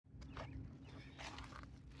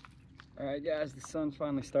Alright guys, the sun's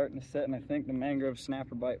finally starting to set and I think the mangrove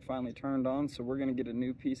snapper bite finally turned on, so we're gonna get a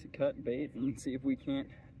new piece of cut bait and see if we can't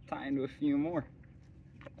tie into a few more.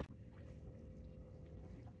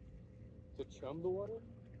 To chum the water?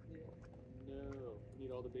 Yeah. No, we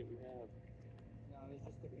need all the bait we have. No, it's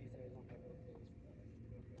just the piece I don't have both days.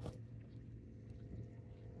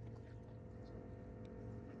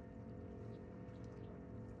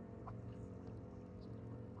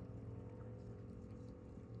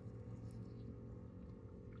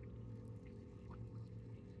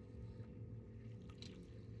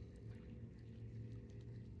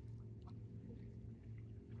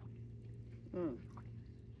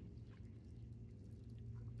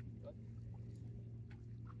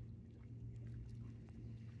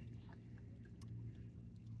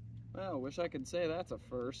 Well, wish I could say that's a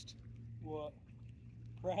first. What?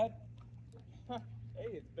 Brad? Hey,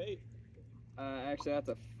 it's bait. Actually that's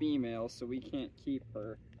a female, so we can't keep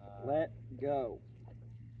her. Let go.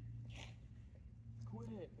 Quit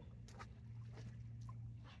it.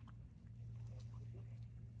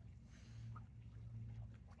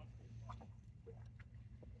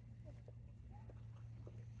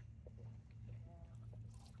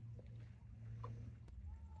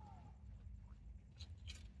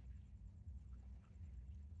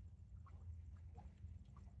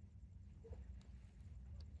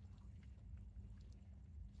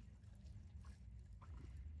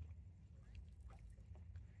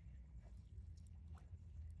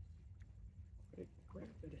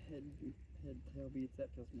 Rapid head tail beats, that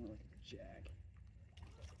feels more like a jack.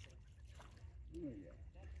 Oh yeah.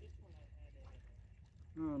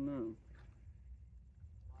 Oh no.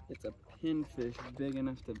 It's a pinfish big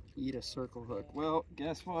enough to eat a circle hook. Well,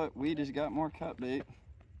 guess what? We just got more cut bait.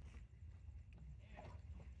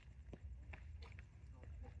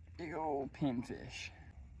 Big old pinfish.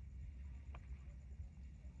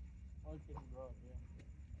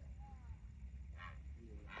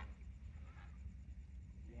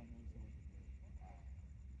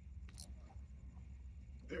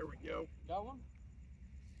 There we go. Got one?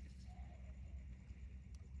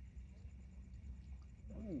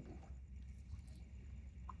 Ooh.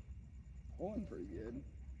 Pulling pretty good.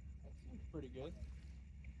 That seems pretty good.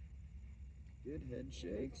 Good head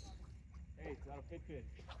shakes. Hey, it's not a pitfish.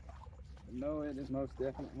 No, it is most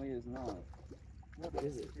definitely is not. What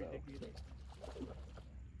is it though?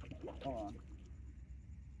 Hold on.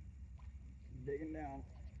 Digging down.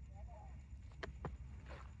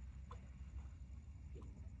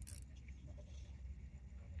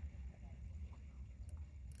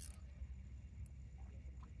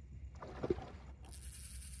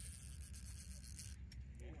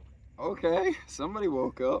 Okay, somebody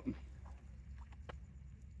woke up.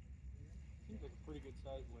 Seems like a pretty good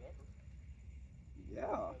size whatever.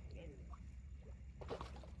 Yeah.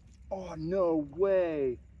 Oh, no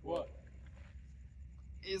way. What?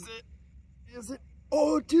 Is it? Is it?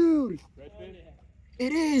 Oh, dude. Redfish?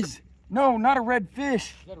 It is. No, not a red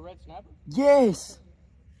fish. Is that a red snapper? Yes.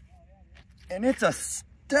 And it's a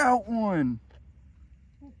stout one.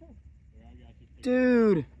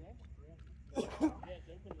 Dude. Yeah,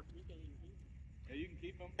 you can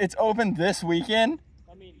keep them. It's open this weekend?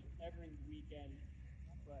 I mean, every weekend,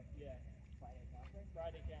 but yeah,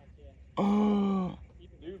 Friday counts, yeah. Oh.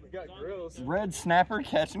 Dude, we got grills. Red snapper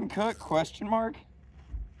catch and cook, question mark?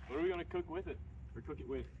 What are we gonna cook with it? Or cook it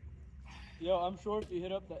with? Yo, I'm sure if you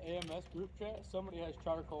hit up the AMS group chat, somebody has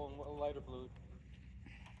charcoal and lighter fluid.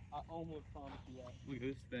 I almost promise you that. Look at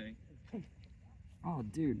this thing. Oh,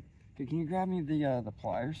 dude. Okay, can you grab me the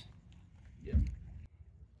pliers? Yeah. And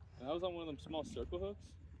that was on one of them small circle hooks?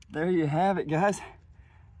 There you have it, guys.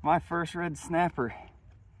 My first red snapper.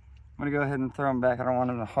 I'm gonna go ahead and throw him back. I don't want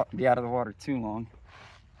him to be out of the water too long.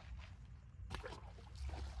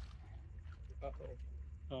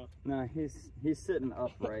 Uh-oh. No, he's sitting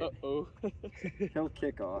upright. Uh-oh. He'll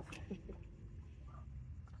kick off.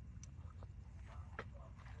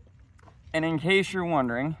 And in case you're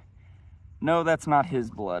wondering, no, that's not his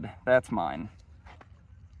blood. That's mine.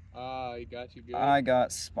 Ah, he got you good. I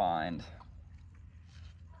got spined.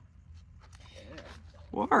 Yeah.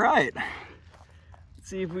 Well, all right. Let's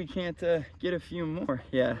see if we can't get a few more.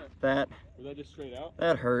 Yeah, that. Was that just straight out?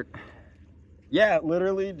 That hurt. Yeah,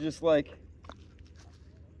 literally just like.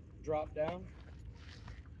 Drop down?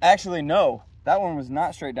 Actually, no. That one was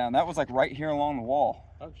not straight down. That was like right here along the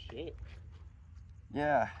wall. Oh, shit.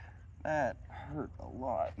 Yeah, that hurt a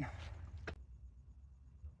lot.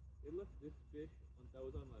 It left this fish that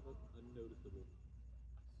was on my hook unnoticeable.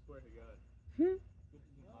 I swear to God. Hmm.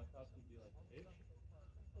 My top would be like, fish?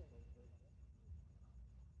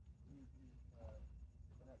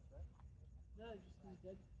 No,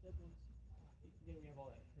 just dead ones.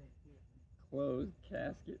 Closed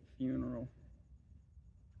casket funeral.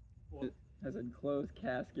 What? I said closed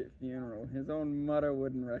casket funeral. His own mother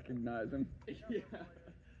wouldn't recognize him. Yeah.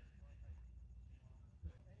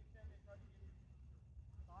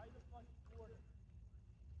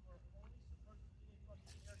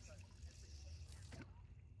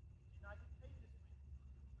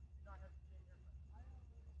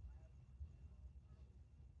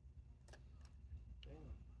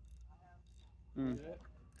 Mm. Yeah.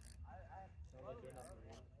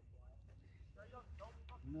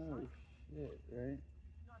 No shit, right?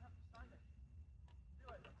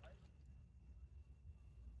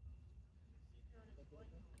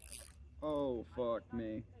 Oh, fuck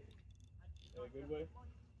me. In a good way?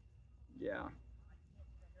 Yeah.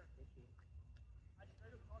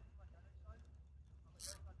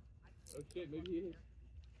 Oh shit, maybe he is.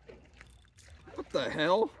 What the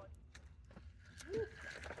hell?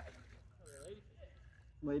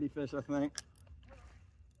 Ladyfish, I think.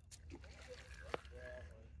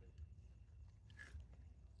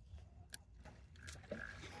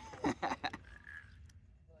 One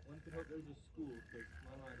could hope there's a school, because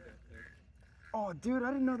my mind got there. Oh, dude,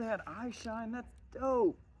 I didn't know they had eye shine. That's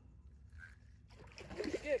dope. Oh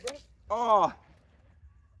shit, bro. Oh,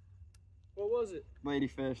 What was it?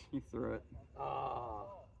 ladyfish. He threw it. Ah.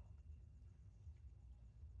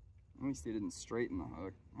 At least he didn't straighten the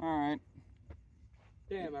hook. All right.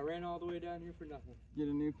 Damn, I ran all the way down here for nothing. Get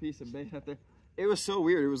a new piece of bait out there. It was so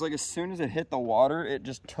weird. It was like as soon as it hit the water, it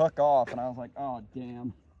just took off, and I was like, oh,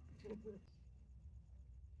 damn.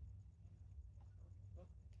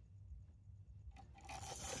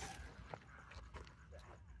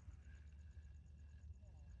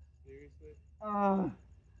 Seriously? Ah.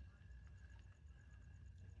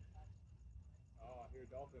 Oh, I hear a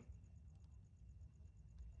dolphin.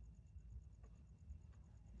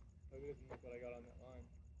 Maybe it doesn't look what I got on that line.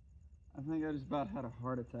 I think I just about had a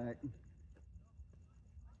heart attack. I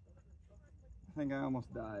think I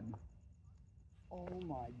almost died. Oh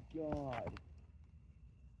my god.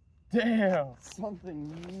 Damn!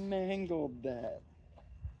 Something mangled that.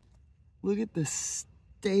 Look at the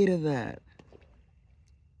state of that.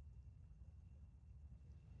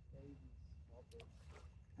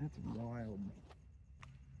 That's wild.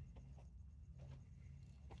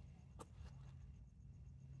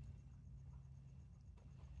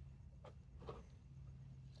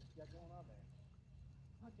 What's going on there?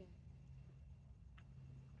 Nothing.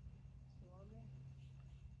 Still on there?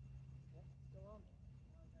 Yeah, still on there.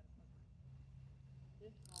 Now I gotta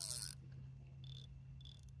this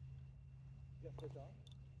you got switch off?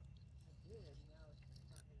 I did, now it's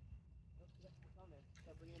not here. Look, yes, it's on there.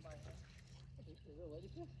 Start bringing it by hand. Is it a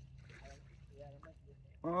ladyfish? Yeah, that might be it.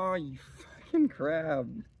 Oh, you fucking crab.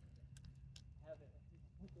 Have it.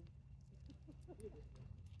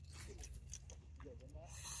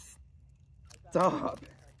 Stop.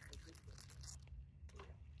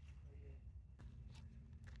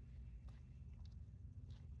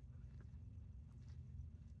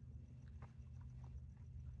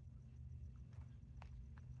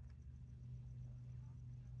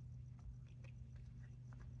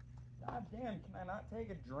 God damn, can I not take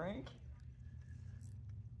a drink?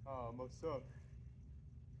 Most so.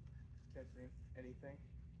 Catching anything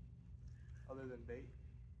other than bait.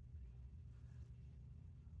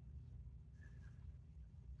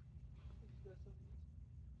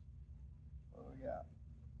 What do we got?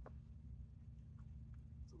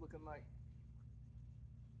 What's it looking like?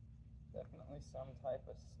 Definitely some type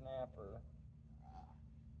of snapper.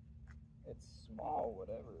 It's small,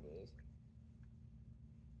 whatever it is.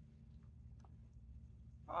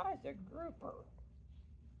 Oh, it's a grouper. Grouper.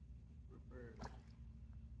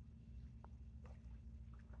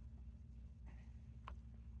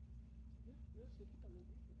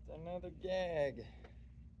 It's another gag.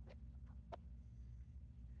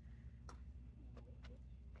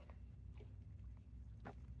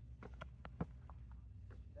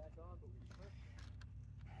 Back on, but we first.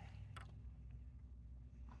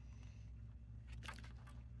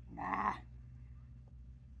 Nah.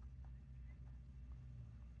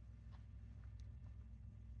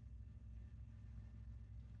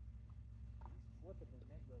 Flipping the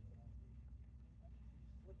neck rope tonight.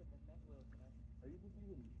 Flipping the neck rope tonight. Are you just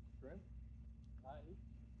using shrimp? Yeah,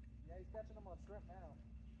 he's catching them on shrimp now.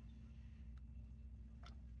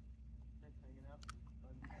 Shrimp hanging out.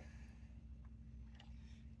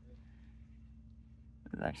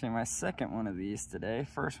 This is actually my second one of these today.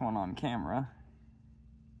 First one on camera.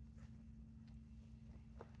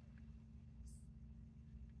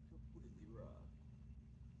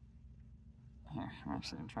 Here, I'm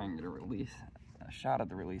actually gonna try and get a shot at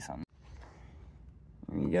the release on.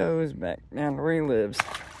 goes back down to where he lives.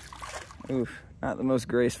 Oof, not the most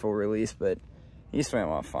graceful release, but he swam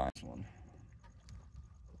off fine.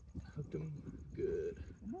 Hooked him good.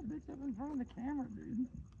 Hold that bitch up in front of the camera, dude.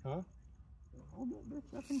 Huh? Hold that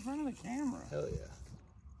bitch up in front of the camera. Hell yeah.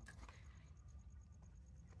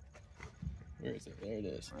 Where is it? There it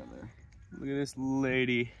is. Right there. Look at this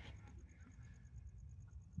lady.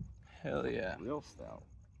 Hell yeah. Real stout.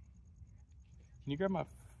 Can you grab my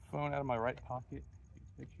phone out of my right pocket?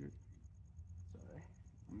 Take a picture. Sorry.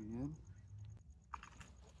 You good?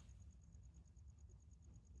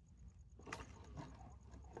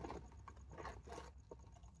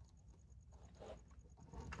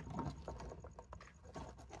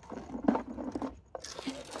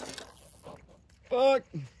 Fuck!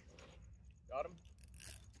 Got him?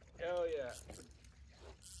 Hell yeah.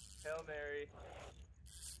 Hail Mary.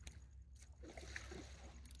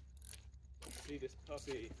 See this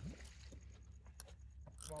puppy.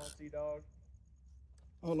 Come on, sea dog.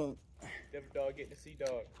 Hold on. Devil dog getting a sea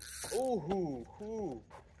dog. Ooh, hoo, hoo.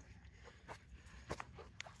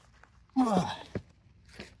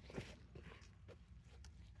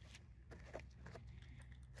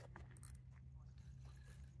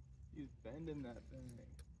 He's bending that thing.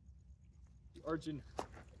 Arjun.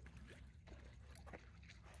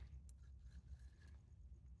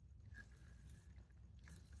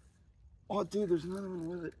 Oh, dude, there's another one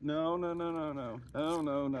with it. No, no, no, no, no. No,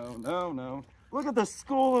 no, no, no, no. Look at the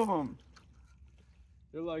school of them.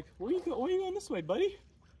 They're like, where you going this way, buddy?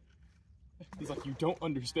 He's like, you don't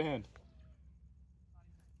understand.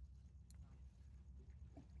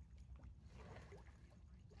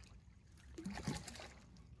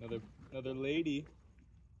 Another lady.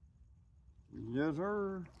 Yes,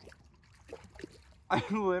 sir. I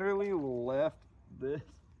literally left this.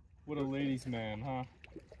 What a ladies' man, huh?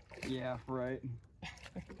 Yeah, right.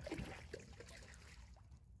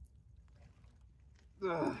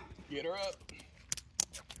 Ugh. Get her up.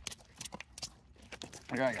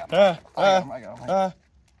 I got him.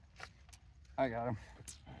 I got him.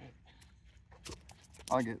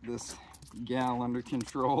 I'll get this gal under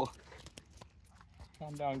control.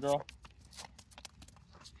 Calm down, girl.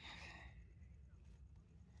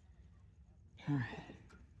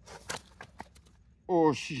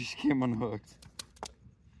 Oh, she just came unhooked.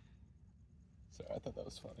 Sorry, I thought that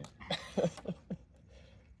was funny.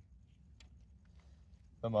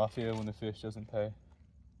 The mafia when the fish doesn't pay.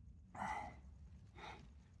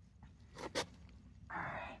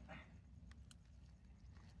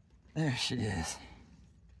 There she is.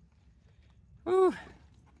 Whew.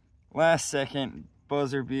 Last second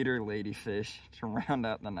buzzer beater ladyfish to round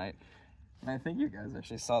out the night. And I think you guys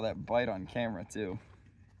actually saw that bite on camera too.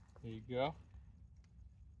 There you go.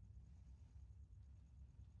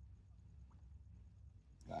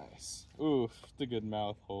 Nice. Oof, it's a good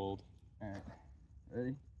mouth hold. Alright.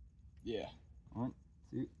 Ready? Yeah. 1,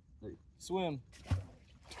 2, 3. Swim.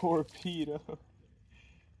 Torpedo.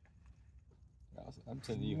 I'm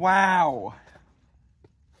telling you. Wow!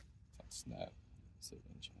 Snap.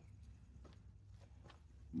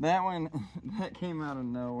 That one, that came out of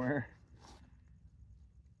nowhere.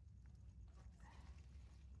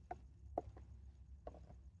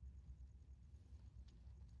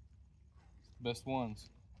 Best ones.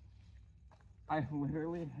 I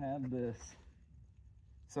literally had this.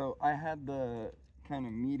 So I had the kind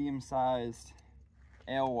of medium-sized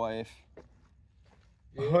alewife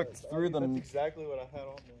hooked through the. That's exactly what I had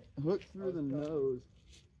on there. Hooked through the nose.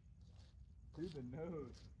 Through the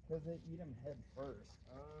nose. Because they eat him head first.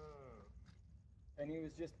 Oh. And he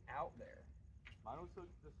was just out there. Mine was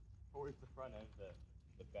hooked just towards the front end,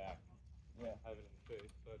 the back. Yeah. Have it in the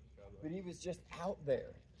face. So I just got But he was just out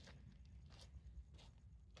there.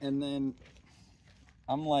 And then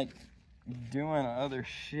I'm like doing other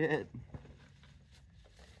shit.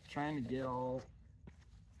 Trying to get all.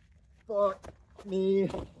 Fuck me.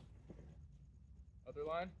 Other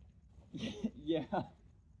line? Yeah.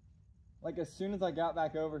 Like as soon as I got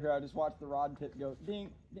back over here, I just watched the rod tip go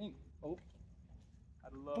ding, ding. Oh.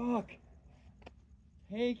 I'd love. Fuck.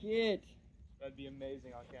 Take it. That'd be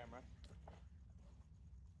amazing on camera.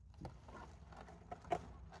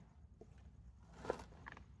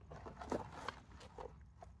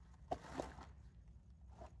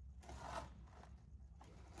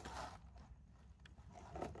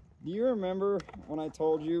 Do you remember when I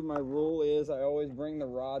told you my rule is I always bring the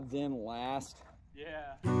rods in last?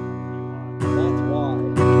 Yeah.